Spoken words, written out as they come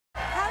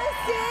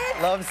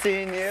Love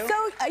seeing you.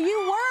 So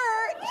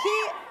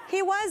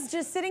he was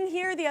just sitting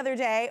here the other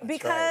day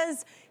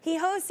because he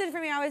hosted for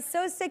me. I was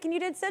so sick, and you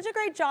did such a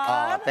great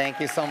job. Oh, thank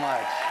you so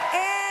much.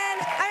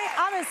 And I mean,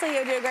 obviously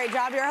you do a great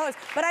job. You're a host,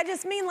 but I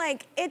just mean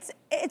like it's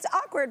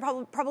awkward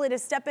probably to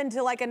step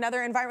into like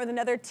another environment with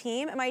another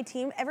team. And my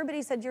team,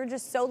 everybody said you're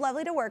just so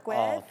lovely to work with.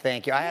 Oh,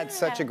 thank you. I had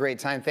such a great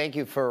time. Thank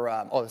you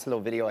for this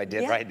little video I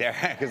did right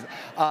there.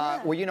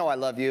 Well, you know I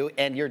love you,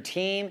 and your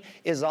team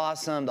is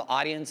awesome. The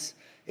audience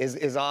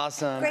is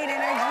awesome. Great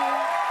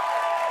energy.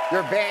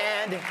 Your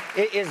band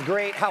is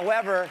great.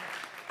 However,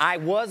 I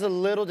was a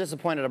little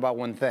disappointed about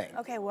one thing.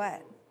 Okay,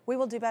 what? We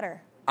will do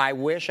better. I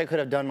wish I could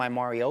have done my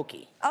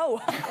karaoke.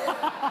 Oh.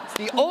 It's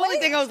the only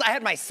thing I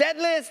had my set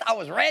list. I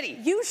was ready.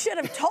 You should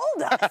have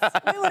told us.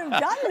 We would have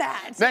done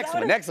that. Next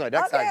one.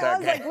 I was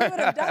like, we would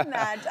have done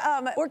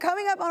that. We're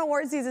coming up on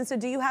award season, so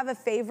do you have a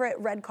favorite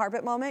red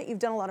carpet moment? You've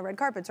done a lot of red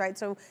carpets, right?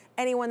 So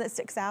anyone that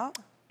sticks out?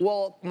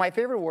 Well, my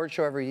favorite award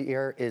show every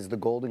year is the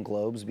Golden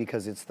Globes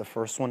because it's the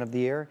first one of the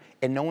year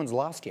and no one's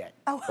lost yet,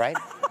 right?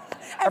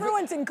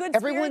 Everyone's in good spirits,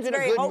 everyone's in a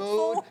good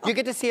mood. You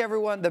get to see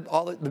everyone,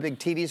 all the big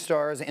TV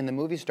stars and the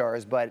movie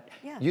stars, but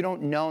you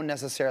don't know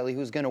necessarily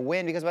who's going to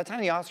win because by the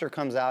time the Oscar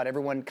comes out,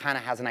 everyone kind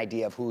of has an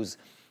idea of who's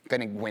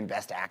going to win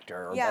Best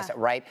Actor or Best,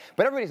 right?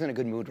 But everybody's in a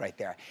good mood right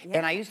there.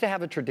 And I used to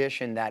have a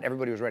tradition that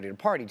everybody was ready to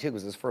party too,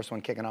 because it was the first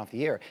one kicking off the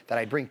year, that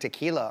I'd bring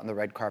tequila on the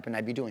red carpet and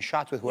I'd be doing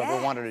shots with whoever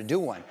wanted to do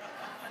one.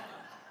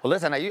 Well,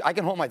 listen, I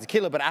can hold my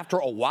tequila, but after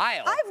a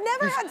while... I've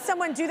never had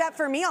someone do that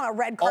for me on a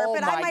red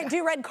carpet. I might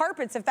do red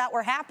carpets if that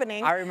were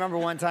happening. I remember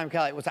one time,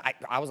 Kelly,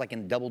 I was like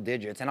in double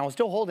digits, and I was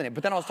still holding it,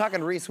 but then I was talking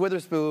to Reese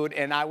Witherspoon,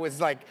 and I was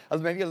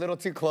maybe a little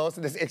too close,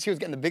 and she was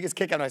getting the biggest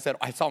kick out, and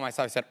I saw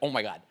myself, I said, oh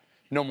my God,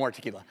 no more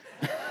tequila.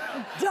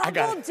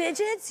 Double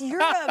digits? You're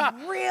a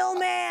real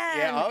man.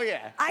 Yeah, oh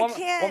yeah. I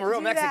can't I'm a real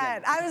do Mexican.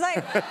 that. I was like,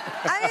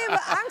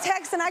 I'm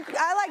Texan,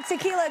 I like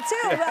tequila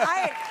too, but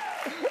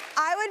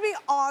I would be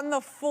on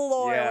the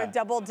floor with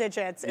double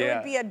digits. It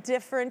would be a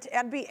different,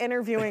 I'd be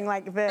interviewing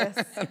like this.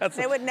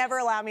 They would never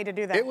allow me to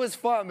do that. It was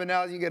fun, but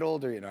now as you get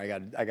older, you know, I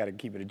got to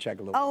keep it in check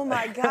a little bit. Oh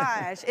my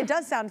gosh. It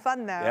does sound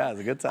fun though. Yeah,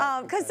 it's a good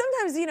time. Because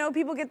sometimes, you know,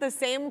 people get the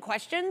same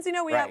questions. You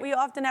know, we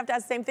often have to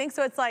ask the same thing.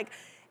 So it's like,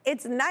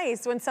 it's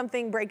nice when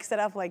something breaks it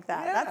up like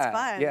that. Yeah. That's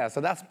fun. Yeah,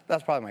 so that's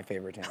probably my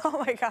favorite answer.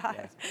 Oh my gosh.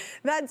 Yes.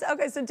 That's,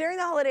 okay, so during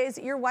the holidays,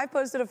 your wife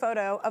posted a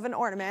photo of an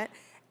ornament,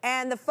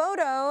 and the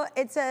photo,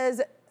 it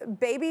says,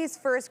 baby's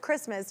first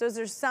Christmas. So is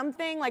there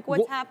something, like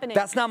what's happening?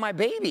 That's not my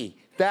baby.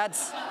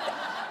 That's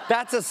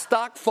a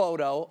stock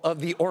photo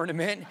of the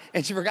ornament,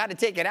 and she forgot to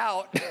take it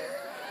out.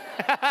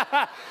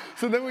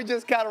 So then we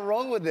just kind of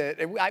roll with it.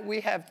 And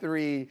we have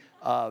three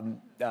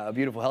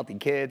beautiful, healthy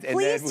kids. And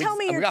Please tell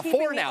me you're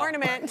keeping the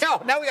ornament.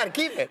 No, now we got to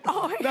keep it.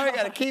 Oh my now God. we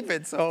got to keep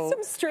it. So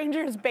some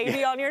stranger's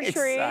baby on your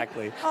tree.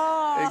 Exactly.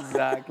 Oh.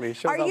 Exactly.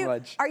 Shows how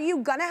much. Are you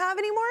gonna have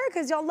any more?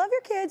 Because y'all love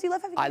your kids. You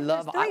love having kids.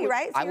 There's three,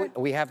 right? So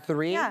we have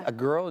three, a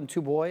girl and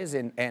two boys,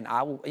 and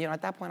I, you know,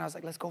 at that point I was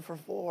like, let's go for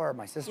 4.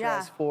 My sister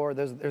has 4.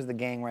 There's the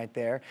gang right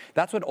there.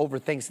 That's what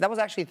that was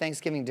actually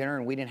Thanksgiving dinner,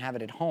 and we didn't have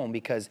it at home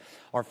because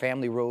our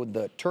family rode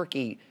the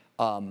turkey.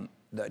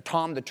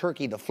 Tom the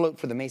turkey, the float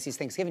for the Macy's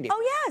Thanksgiving dinner.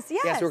 Oh yes,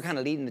 yes. Yeah, so we're kind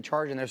of leading the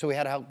charge in there, so we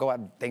had to go have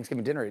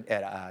Thanksgiving dinner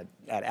at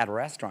a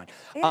restaurant.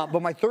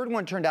 But my third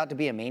one turned out to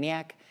be a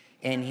maniac,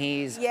 and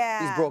he's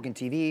broken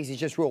TVs. He's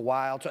just real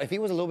wild. So if he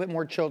was a little bit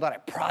more chilled out, I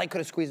probably could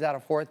have squeezed out a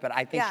 4th. But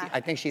I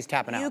think she's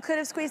tapping out. You could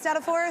have squeezed out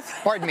a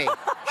 4th. Pardon me.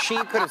 She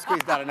could have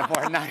squeezed out a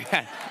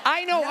 4th.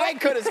 I know I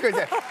could have squeezed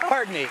it.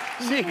 Pardon me.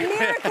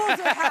 Miracles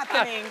are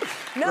happening.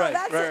 No,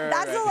 that's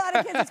a lot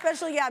of kids,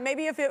 especially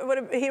maybe if he would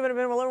have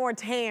been a little more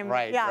tame.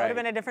 Right. Yeah, it would have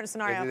been a different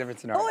scenario. It's a different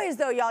scenario. Boys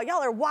though,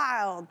 y'all are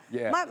wild.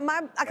 Yeah.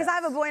 Because I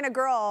have a boy and a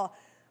girl.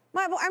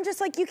 I'm just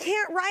like, you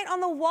can't write on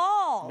the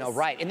walls. No,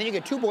 right. And then you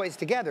get 2 boys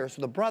together,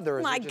 so the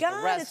brothers are just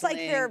wrestling. It's like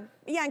they're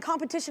in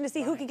competition to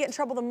see who can get in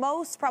trouble the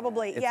most,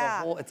 probably.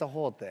 It's a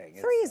whole thing.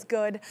 3 is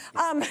good.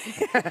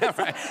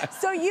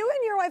 So you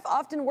and your wife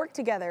often work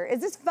together. Is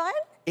this fun?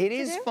 It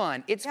is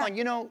fun. It's fun.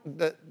 You know,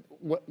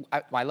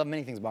 I love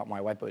many things about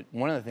my wife, but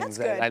one of the things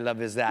that I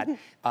love is that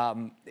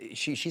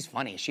she's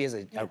funny. She has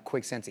a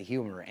quick sense of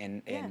humor,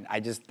 and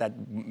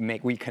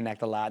we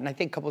connect a lot. And I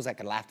think couples that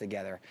can laugh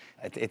together,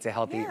 it's a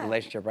healthy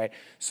relationship, right?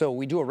 So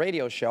we do a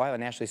radio show. I have a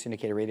nationally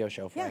syndicated radio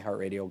show for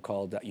iHeartRadio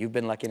called You've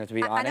Been Lucky Enough to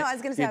Be on It. I know, I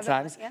was going to say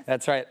times.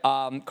 That's right.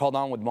 Called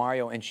On with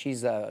Mario, and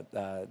she's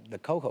the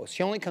co-host.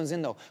 She only comes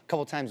in though a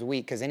couple times a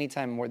week because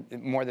anytime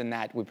more than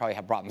that, we probably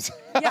have problems.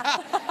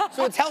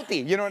 So it's healthy.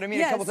 You know what I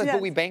mean? A couple times, but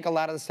we bank a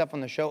lot of the stuff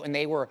on the show, and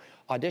they were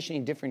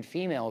auditioning different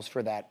females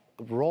for that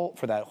role,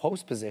 for that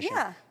host position.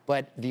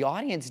 But the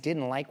audience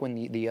didn't like when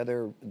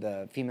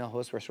the female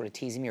hosts were sort of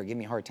teasing me or giving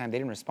me a hard time. They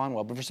didn't respond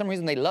well. But for some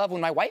reason, they love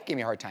when my wife gave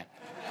me a hard time.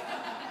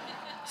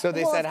 So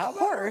they said, how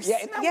about?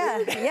 Yeah,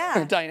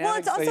 yeah. Dynamic, well,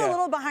 it's also a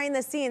little behind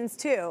the scenes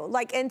too,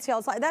 like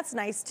intel. That's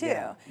nice too.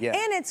 Yeah.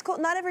 And it's cool.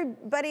 Not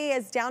everybody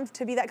is down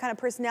to be that kind of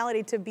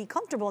personality to be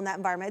comfortable in that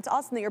environment. It's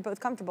awesome that you're both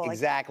comfortable.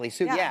 Exactly.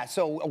 So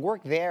so I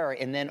work there,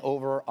 and then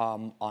over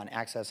on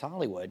Access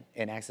Hollywood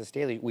and Access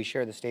Daily, we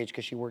share the stage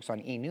because she works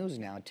on E! News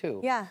now too.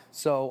 Yeah.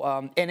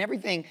 So and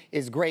everything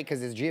is great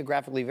because it's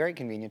geographically very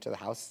convenient to the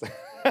house.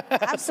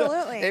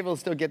 Absolutely. Able to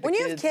still get the when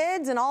kids. you have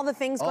kids and all the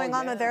things going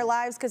on with their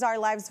lives, because our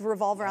lives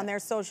revolve around their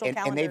social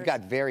calendars. And they've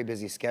got very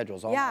busy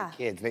schedules. All my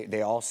kids,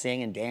 they all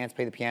sing and dance,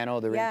 play the piano.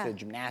 They're into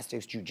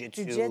gymnastics,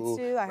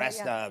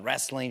 jujitsu,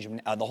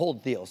 wrestling, the whole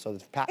deal. So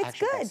it's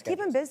good. Keep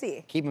them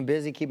busy. Keep them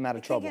busy. Keep them out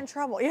of trouble. Can't get in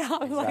trouble. Yeah,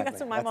 I was like, that's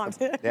what my mom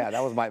did. Yeah,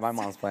 that was my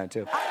mom's plan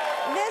too.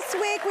 This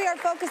week we are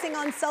focusing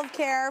on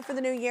self-care for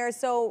the new year.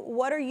 So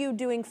what are you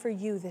doing for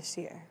you this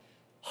year?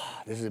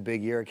 This is a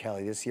big year,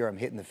 Kelly. This year I'm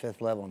hitting the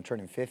 5th level. I'm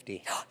turning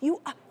 50. You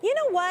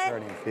know what?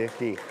 Turning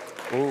 50.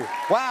 Ooh.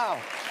 Wow.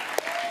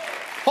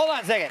 Hold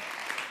on a second.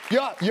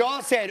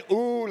 Y'all said,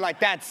 ooh, like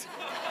that's,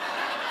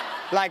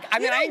 like, I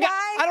mean, I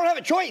don't have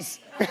a choice.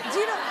 Do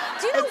you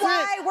know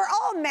why? We're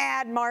all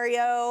mad,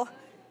 Mario.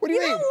 What do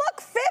you mean? You don't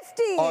look 50.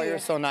 Oh, you're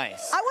so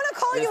nice. I want to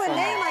call you a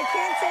name I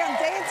can't say on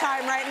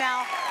daytime right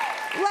now.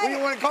 Like, what do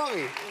you want to call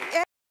me?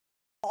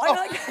 I'm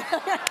like,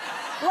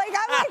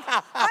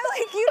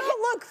 you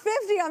don't look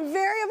 50. I'm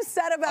very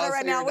upset about it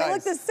right now. We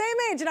look the same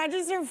age, and I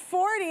just turned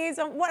 40,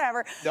 so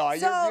whatever. No,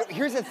 so,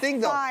 here's the thing,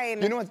 though.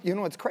 Fine. You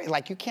know what's crazy?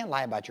 Like, you can't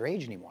lie about your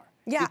age anymore.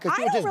 Yeah, because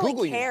I don't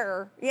really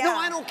care. Yeah. No,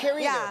 I don't care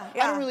either. I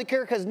don't really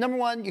care because number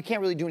one, you can't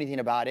really do anything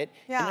about it.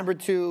 Yeah. And number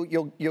two,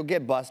 you'll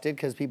get busted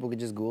because people could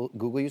just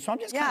Google you. So I'm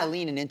just kind of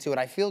leaning into it.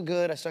 I feel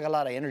good. I still got a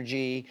lot of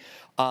energy.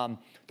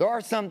 There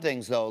are some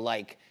things though,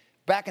 like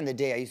back in the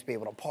day, I used to be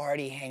able to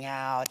party, hang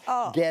out,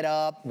 get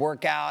up,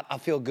 work out. I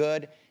feel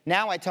good.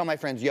 Now I tell my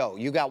friends, yo,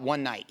 you got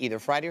one night, either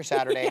Friday or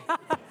Saturday.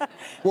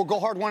 We'll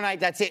go hard one night,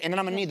 that's it. And then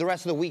I'm gonna need the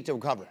rest of the week to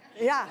recover.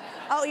 Yeah.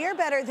 Oh, you're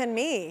better than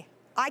me.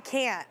 I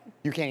can't.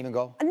 You can't even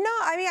go? No,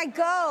 I mean, I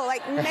go,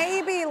 like,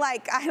 maybe,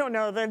 like, I don't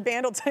know, the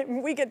band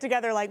will we get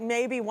together, like,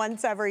 maybe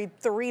once every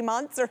 3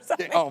 months or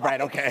something. Oh, right,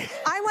 okay.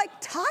 I'm, like,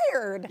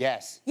 tired.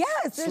 Yes.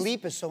 Yes.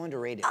 Sleep is so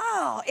underrated.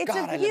 Oh, it's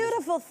a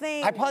beautiful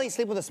thing. I probably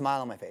sleep with a smile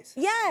on my face.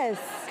 Yes.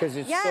 Because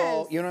it's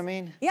so, you know what I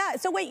mean? Yeah,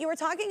 so wait, you were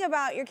talking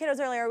about your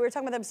kiddos earlier, we were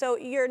talking about them. So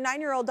your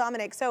 9-year-old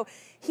Dominic, so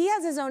he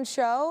has his own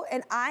show,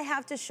 and I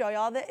have to show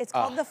y'all that it's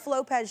called the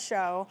Lopez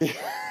Show.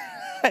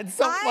 It's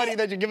so funny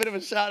that you're giving him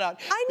a shout out.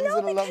 I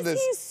know, because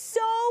he's so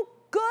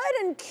good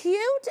and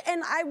cute,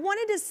 and I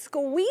wanted to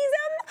squeeze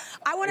him.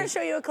 I want to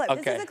show you a clip.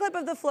 Okay. This is a clip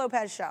of the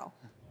Lopez Show.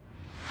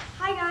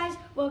 Hi guys,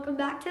 welcome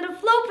back to the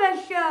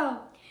Lopez Show.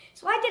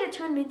 So I did a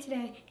tournament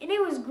today, and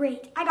it was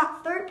great. I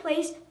got 3rd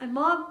place. My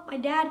mom, my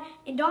dad,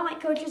 and all my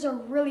coaches are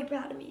really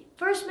proud of me.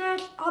 First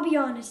match, I'll be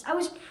honest, I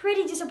was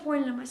pretty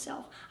disappointed in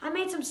myself. I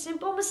made some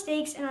simple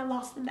mistakes, and I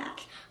lost the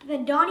match. But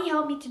then Donnie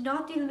helped me to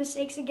not do the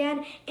mistakes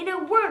again, and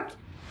it worked.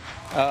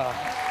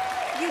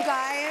 You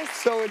guys,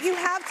 you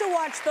have to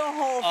watch the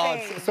whole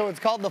thing. So it's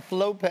called the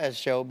Lopez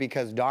Show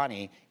because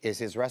Donnie is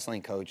his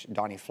wrestling coach,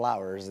 Donnie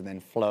Flowers, and then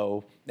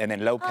Flo, and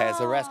then Lopez,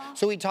 the rest.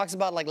 So he talks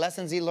about like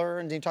lessons he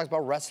learned, and he talks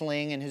about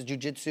wrestling and his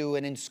jujitsu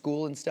and in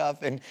school and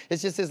stuff. And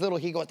it's just his little,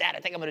 he goes, Dad, I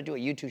think I'm gonna do a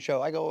YouTube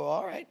show. I go,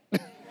 all right.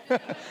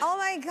 Oh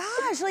my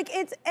gosh, like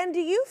and do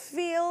you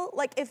feel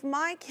like if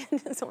my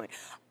kid is something,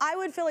 I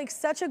would feel like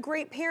such a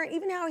great parent,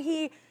 even how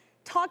he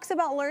talks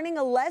about learning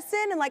a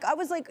lesson, and like I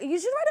was like, you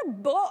should write a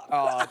book.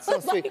 Oh, it's so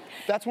sweet.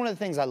 That's one of the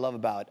things I love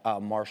about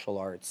martial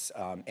arts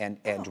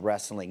and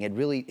wrestling. It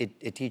really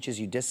it teaches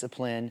you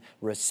discipline,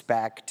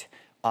 respect,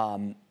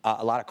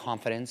 a lot of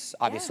confidence.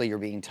 Obviously, you're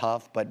being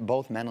tough, but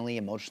both mentally,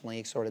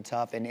 emotionally, sort of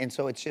tough. And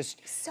so it's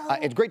just,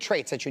 it's great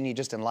traits that you need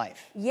just in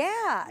life.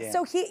 Yeah.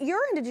 So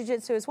you're into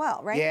jiu-jitsu as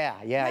well, right?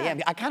 Yeah.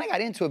 I kind of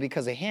got into it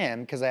because of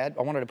him, because I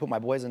wanted to put my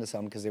boys into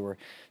something because they were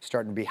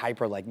starting to be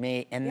hyper like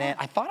me. And then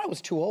I thought I was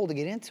too old to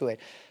get into it.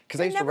 Because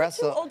I used to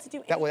wrestle. Too old to do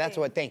anything. That's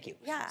what. Thank you.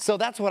 Yeah. So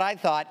that's what I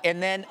thought,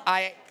 and then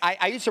I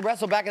used to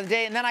wrestle back in the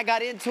day, and then I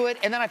got into it,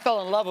 and then I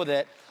fell in love with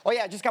it. Oh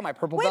yeah, I just got my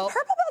purple belt. Wait,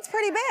 purple belt's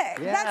pretty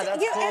big. Yeah, that's cool,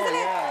 isn't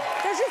it?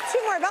 There's just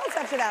 2 more belts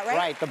after that, right?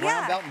 Right, the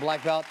brown belt and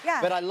black belt.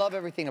 Yeah. But I love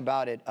everything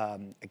about it,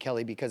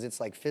 Kelly, because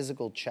it's like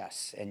physical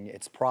chess, and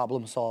it's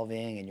problem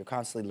solving, and you're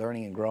constantly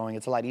learning and growing.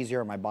 It's a lot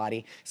easier on my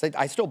body. It's like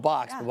I still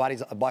box, but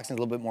boxing is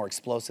a little bit more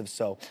explosive,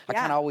 so I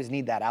kind of always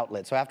need that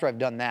outlet. So after I've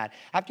done that,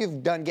 after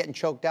you've done getting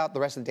choked out,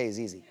 the rest of the day is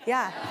easy.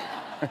 Yeah.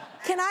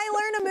 Can I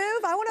learn a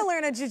move? I want to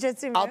learn a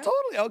jiu-jitsu move. Oh,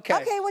 totally. Okay.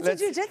 Okay, what's a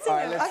jiu-jitsu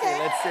move?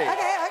 Let's see.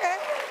 Okay.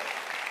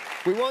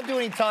 We won't do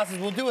any tosses.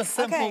 We'll do a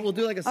simple. We'll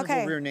do like a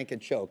simple rear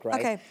naked choke, right?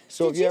 Okay.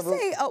 So Did you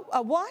say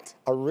a what?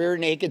 A rear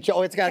naked choke.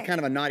 Oh, it's got kind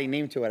of a naughty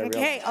name to it.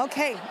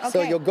 Okay.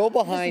 So you'll go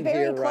behind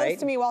here, right? Very close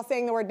to me while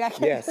saying the word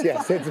naked. Yes.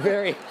 It's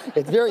very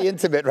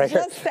intimate right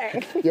here. Just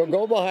saying. You'll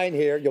go behind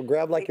here. You'll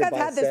grab like your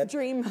bicep. I've had this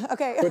dream.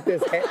 Okay.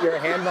 Put your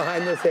hand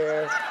behind this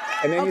hair.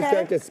 and then you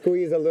start to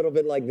squeeze a little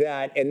bit like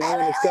that, and then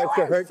when it starts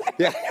to hurt,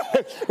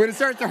 when it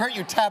starts to hurt,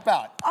 you tap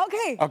out.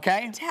 Okay.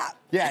 Okay? Tap.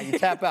 Yeah, you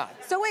tap out.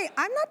 So wait,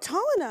 I'm not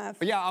tall enough.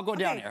 Yeah, I'll go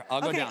down here.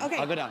 I'll go down. Okay.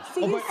 I'll go down.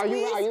 So are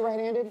you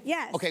right-handed?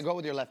 Yes. Okay, go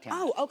with your left hand.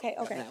 Oh, okay.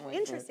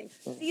 Interesting.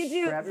 So you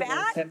do that?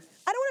 I don't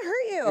want to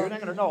hurt you. You're not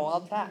gonna know.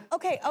 I'll tap.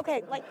 Okay.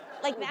 Like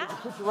that?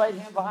 Put your right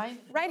hand behind.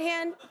 Right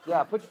hand.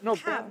 Yeah,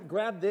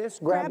 grab this.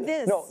 Grab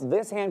this. No,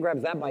 this hand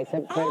grabs that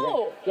bicep.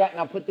 Oh. Yeah,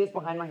 now put this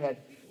behind my head.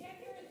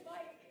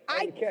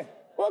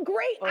 Well,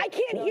 great. I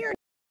can't hear.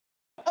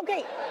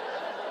 Okay.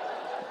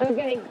 Okay. I can't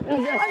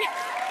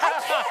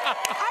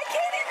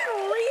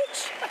even reach.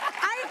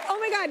 Oh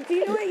my God. Do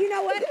you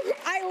know what?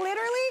 I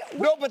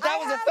literally. No, but that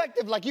was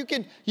effective. Like you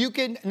can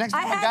next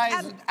time a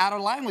guy's out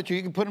of line with you,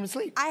 you can put him to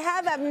sleep. I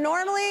have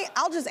abnormally.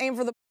 I'll just aim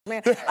for the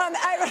man. Then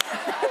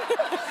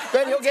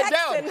he'll get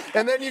down,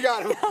 and then you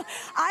got him.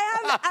 I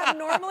have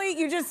abnormally.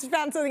 You just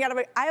found something out of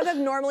it. I have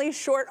abnormally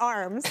short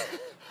arms.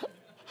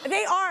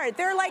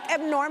 They're like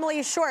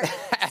abnormally short.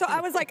 So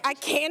I was like, I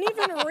can't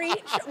even reach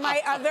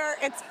my other,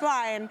 it's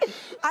fine.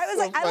 I was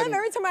like, I love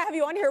every time I have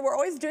you on here, we're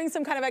always doing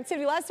some kind of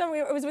activity. Last time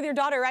it was with your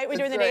daughter, right? We were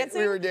doing the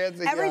dancing. We were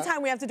dancing, Every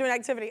time we have to do an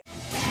activity.